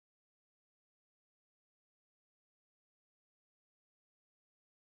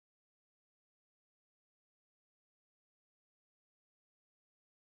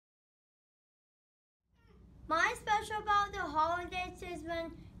My special about the holidays is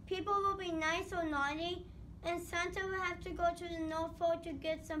when people will be nice or naughty, and Santa will have to go to the North Pole to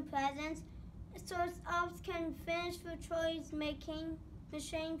get some presents, so elves can finish the Troy's making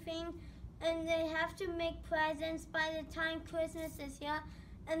machine thing, and they have to make presents by the time Christmas is here,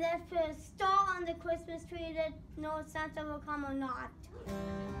 and they have to star on the Christmas tree to know if Santa will come or not.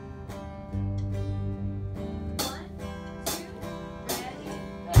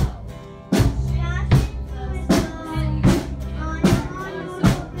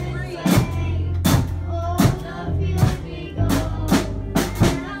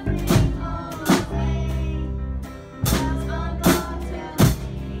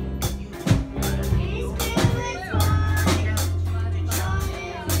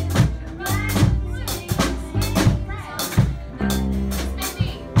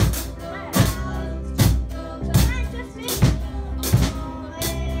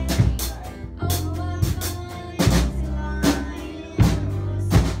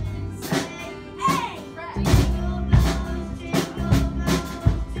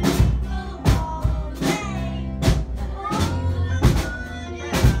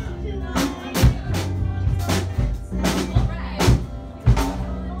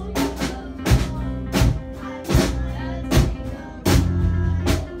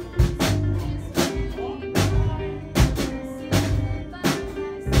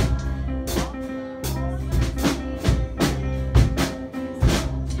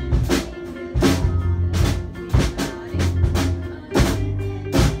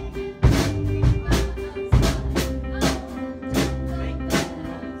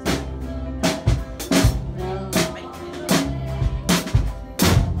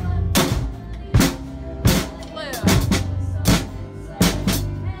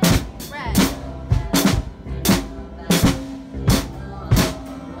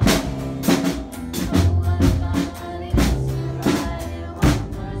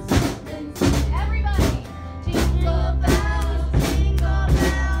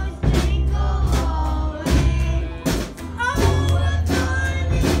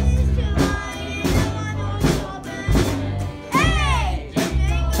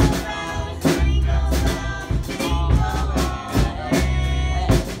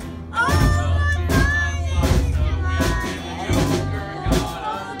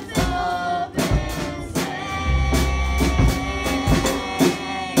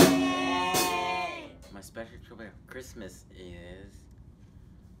 Christmas is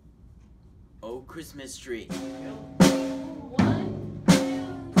Oh Christmas Tree.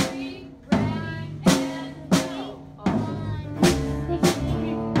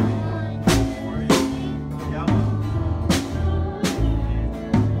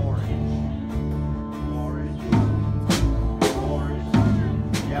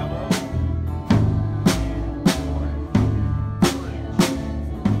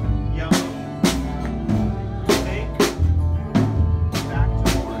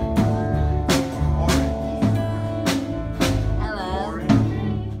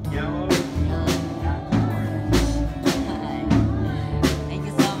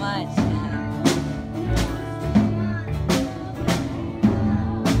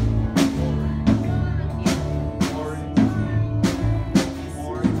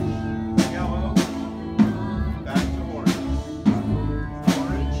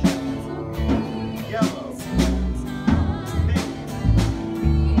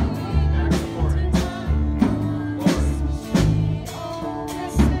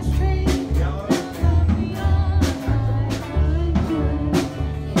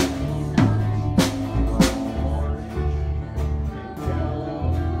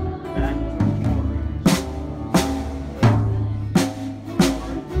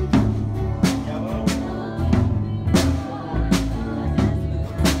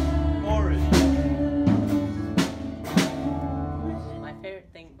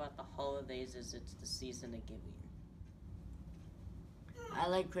 Is it's the season of giving. I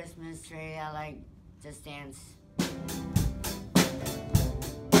like Christmas tree. I like Just Dance.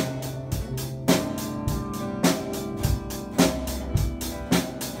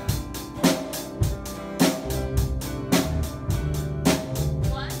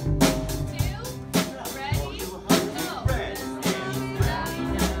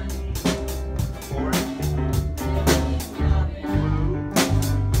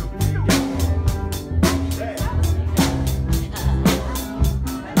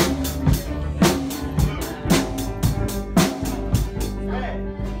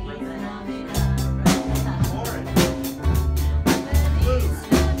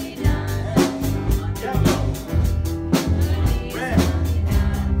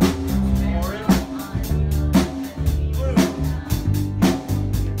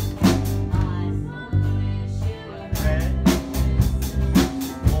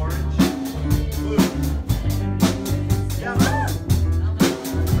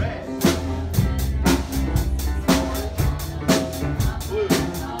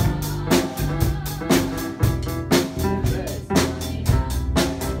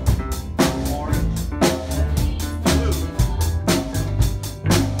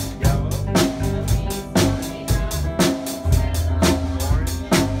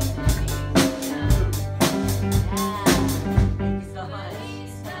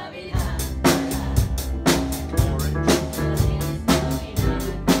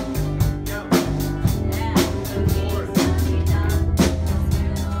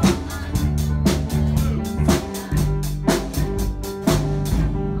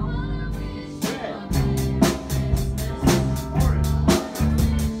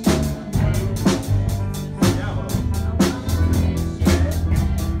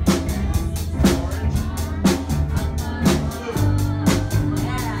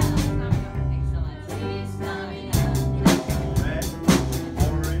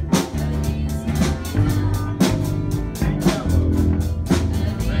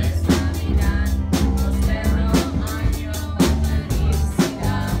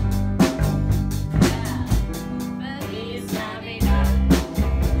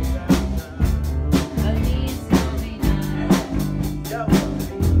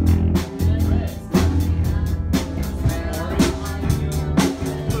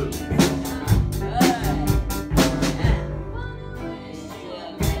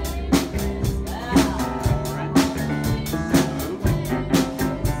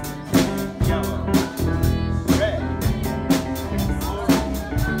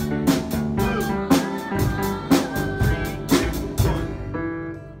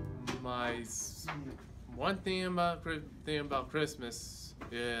 thing about Christmas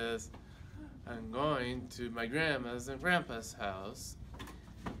is I'm going to my grandma's and grandpa's house,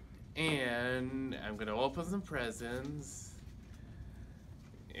 and I'm gonna open some presents.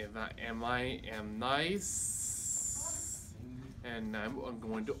 If I am nice, and I'm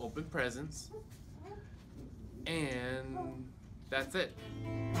going to open presents, and that's it.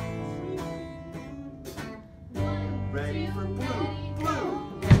 Ready for blue.